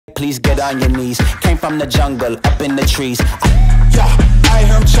please get on your knees. Came from the jungle, up in the trees. Yeah, I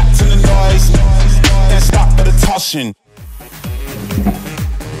hear him chat to the noise. Then stop for the tossing.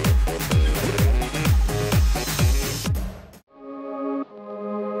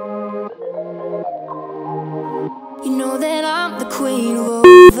 You know that I'm the queen of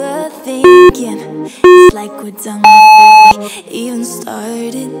overthinking. It's like we're done before we even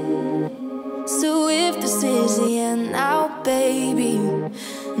started. So if this is the end now, baby,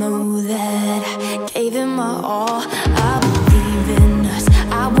 know that I gave it my all. I believe in us,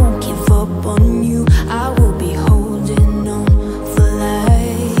 I won't give up on you. I will be holding on for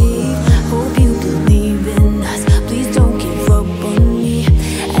life. Hope you believe in us, please don't give up on me.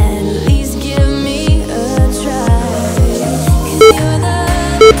 At least give me a try. 'Cause you're the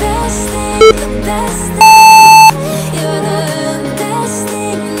best thing, the best thing. You're the best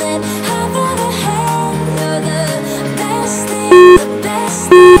thing that I've ever had. You're the best thing, the best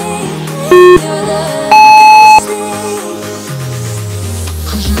thing. You're the best thing.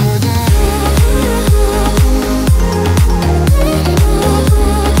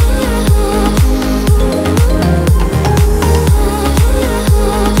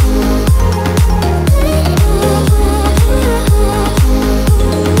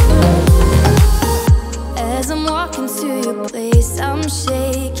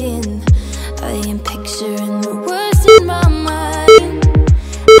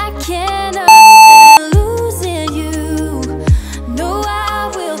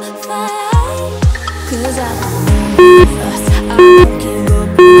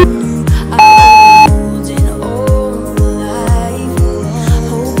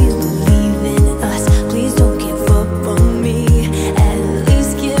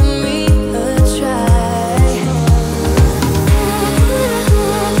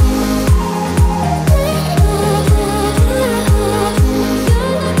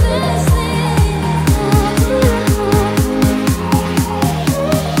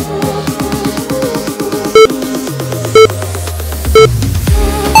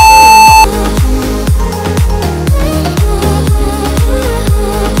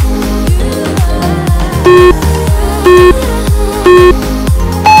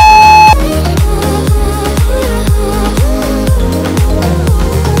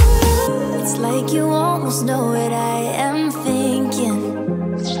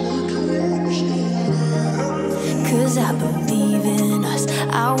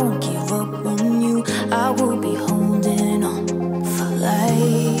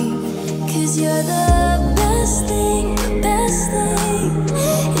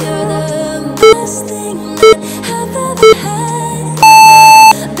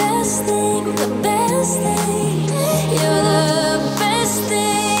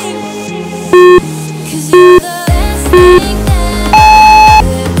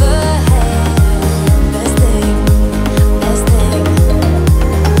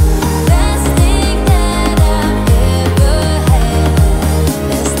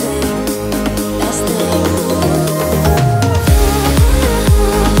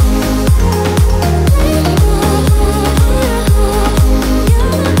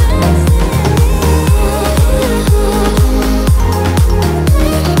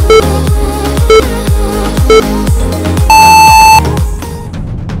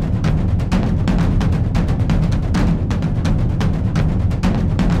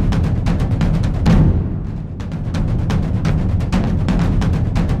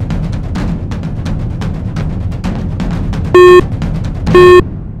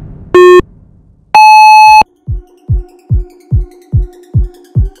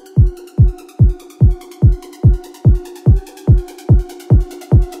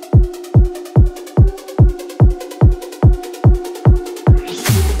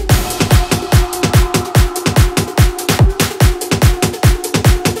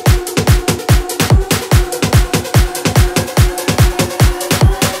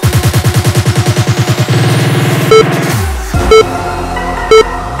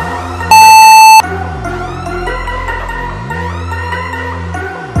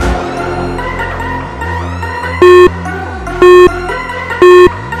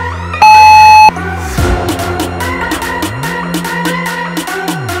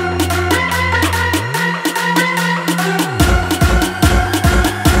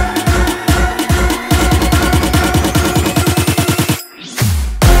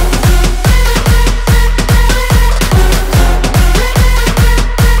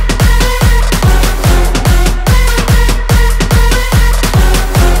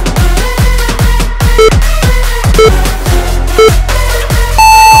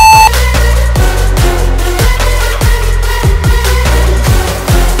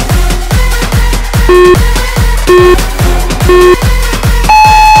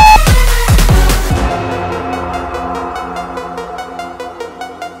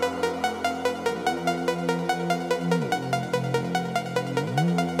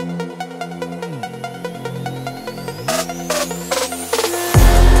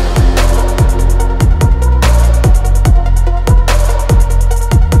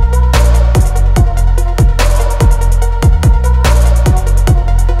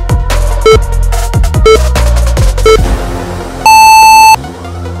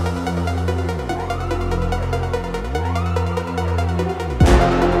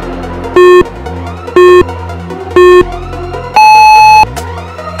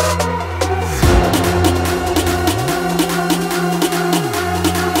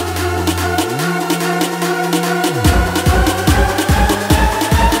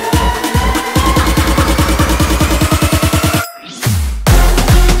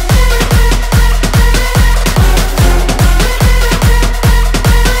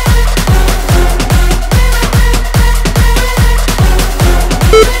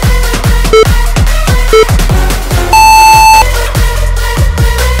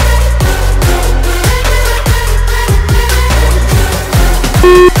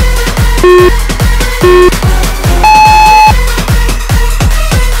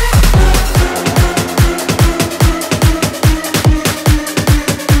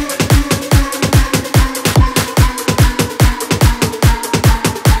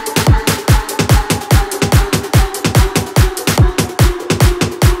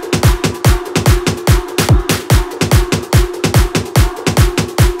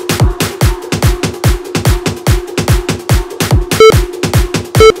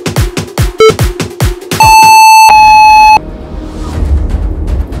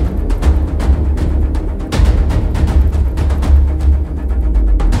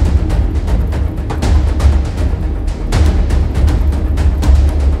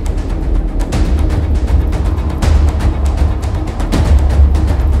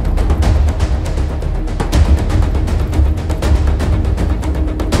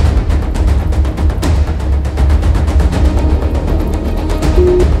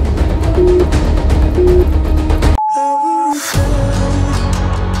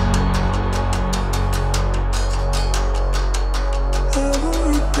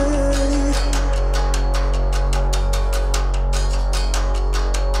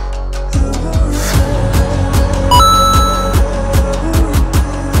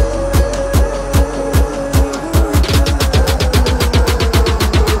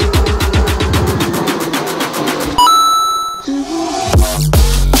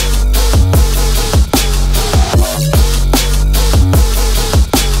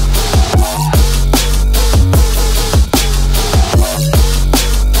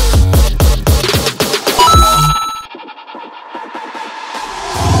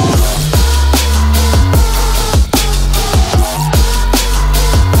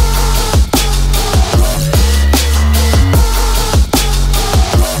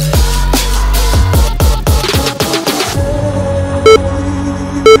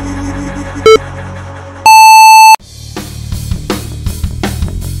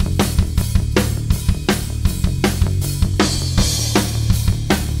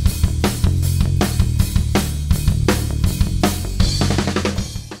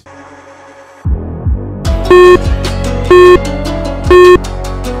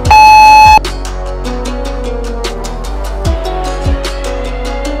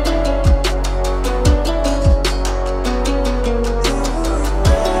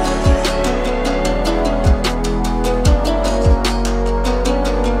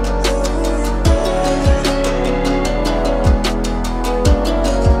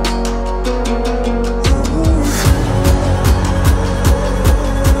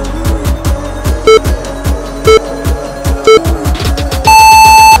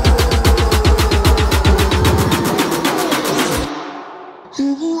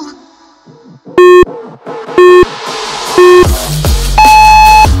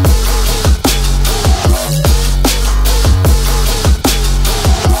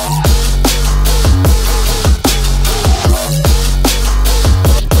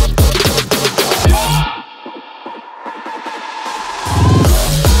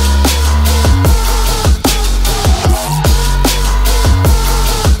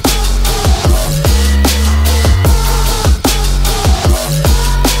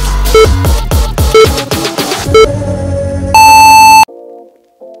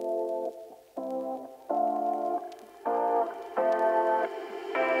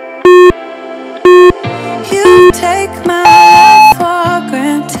 Take my life for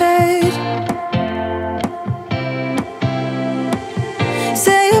granted.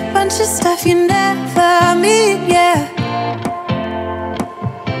 Say a bunch of stuff you never mean, yeah.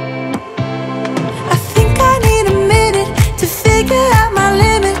 I think I need a minute to figure out my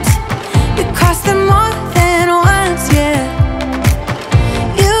limits. You cross them more than once, yeah.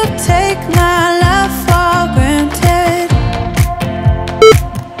 You take my love for granted.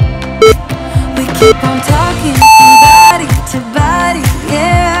 We keep on talking body to body,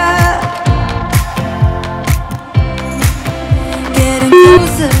 yeah. Getting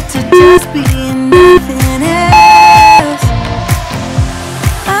closer to just being nothing else.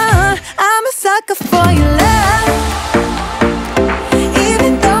 I'm a sucker for your love,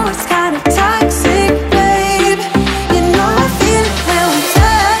 even though it's kind of toxic, babe. You know I feel it when we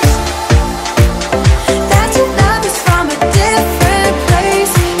touch, that your love is from a different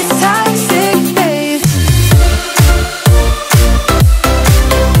place. It's toxic, babe.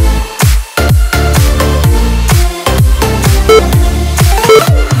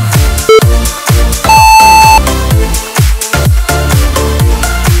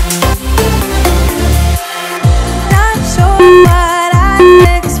 Not sure what I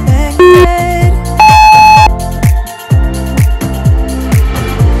expected.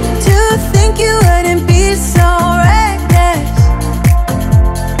 To think you wouldn't be so reckless.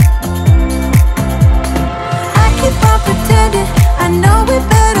 I keep on pretending I know we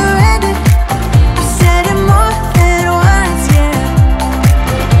better end it. I said it more than once, yeah.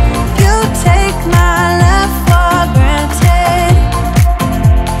 You take my love for granted.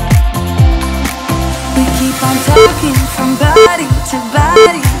 We keep on talking from body to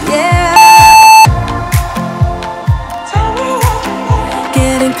body, yeah.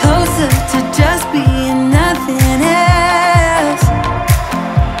 Getting closer to just being nothing else.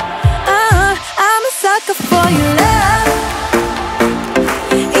 I'm a sucker for your love,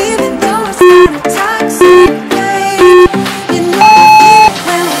 even though it's kind of toxic, babe. You know I feel it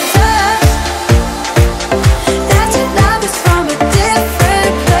when we touch, that your love is from a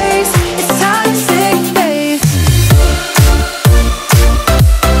different place. It's toxic, babe.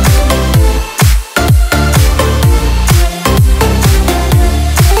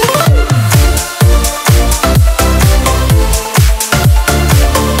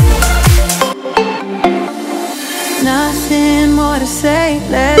 Nothing more to say,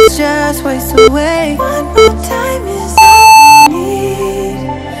 let's just waste away. One more time is all we need.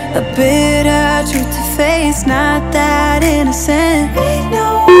 A bitter truth to face, not that innocent. We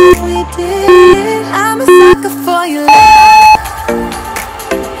know what we did. I'm a sucker for your love,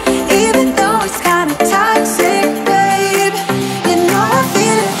 even though it's kind of toxic, babe. You know I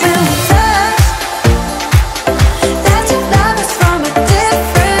feel it when we touch, that your love is from a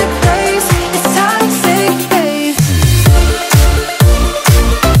different place. It's toxic, babe.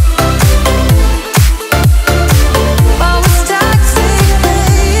 Oh, it's toxic,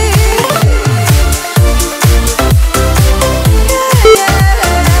 babe. Yeah,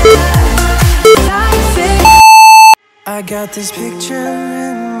 toxic. I got this picture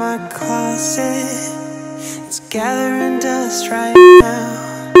in my closet. It's gathering dust right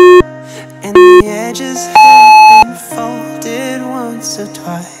now, and the edges have been folded once or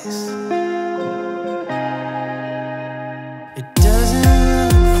twice. It doesn't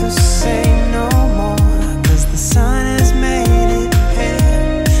look the same no more, 'cause the sun has made it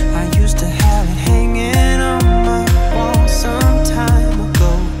pale. I used to have it hanging on my wall some time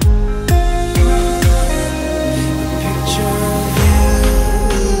ago. A picture of you,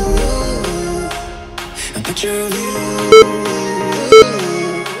 a picture of you,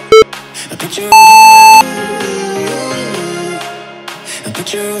 a picture of you, a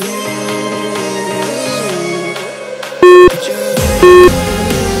picture of you, a picture of you, a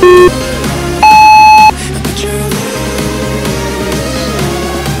picture of you,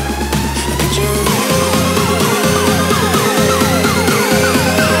 a picture of you.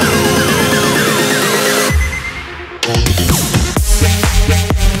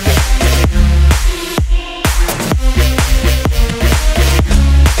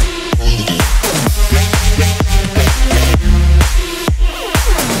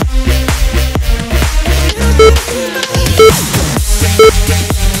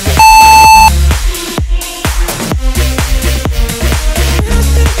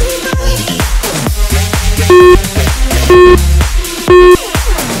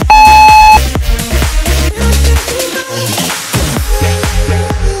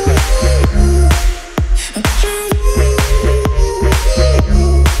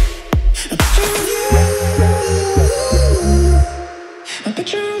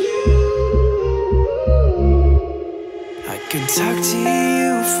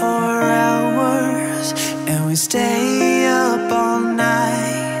 we stay up all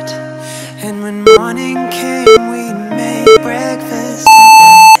night, and when morning came we'd make breakfast.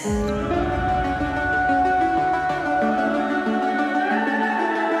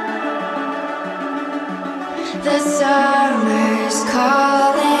 The summer's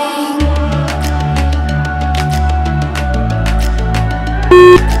calling.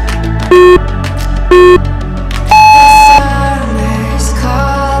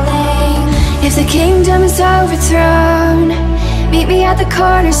 If the kingdom is overthrown, meet me at the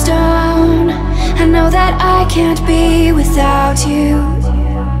cornerstone. I know that I can't be without you.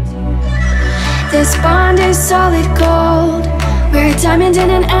 This bond is solid gold. We're a diamond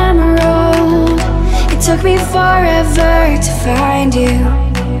and an emerald. It took me forever to find you.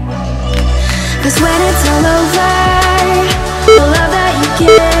 'Cause when it's all over, the love that you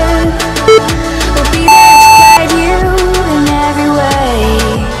give will be there to guide you in every way.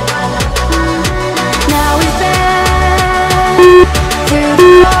 Through the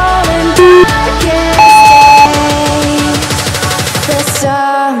cold and darkest days, the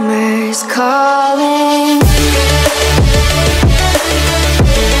summer's calling.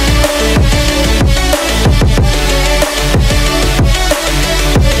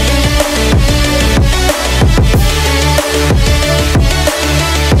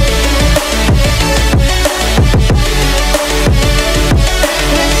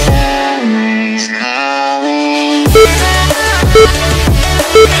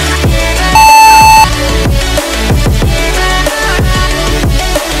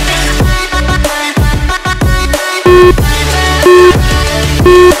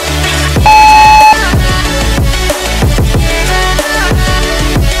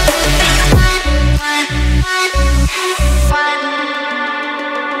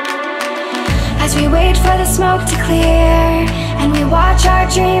 As we wait for the smoke to clear and we watch our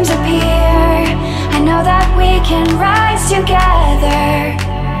dreams appear, I know that we can rise together.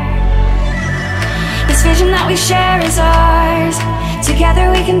 This vision that we share is ours.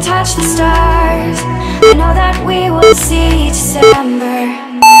 Together we can touch the stars. I know that we will see December.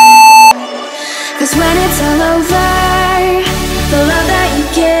 'Cause when it's all over, the love that you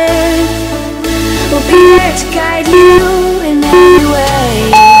give will be there to guide you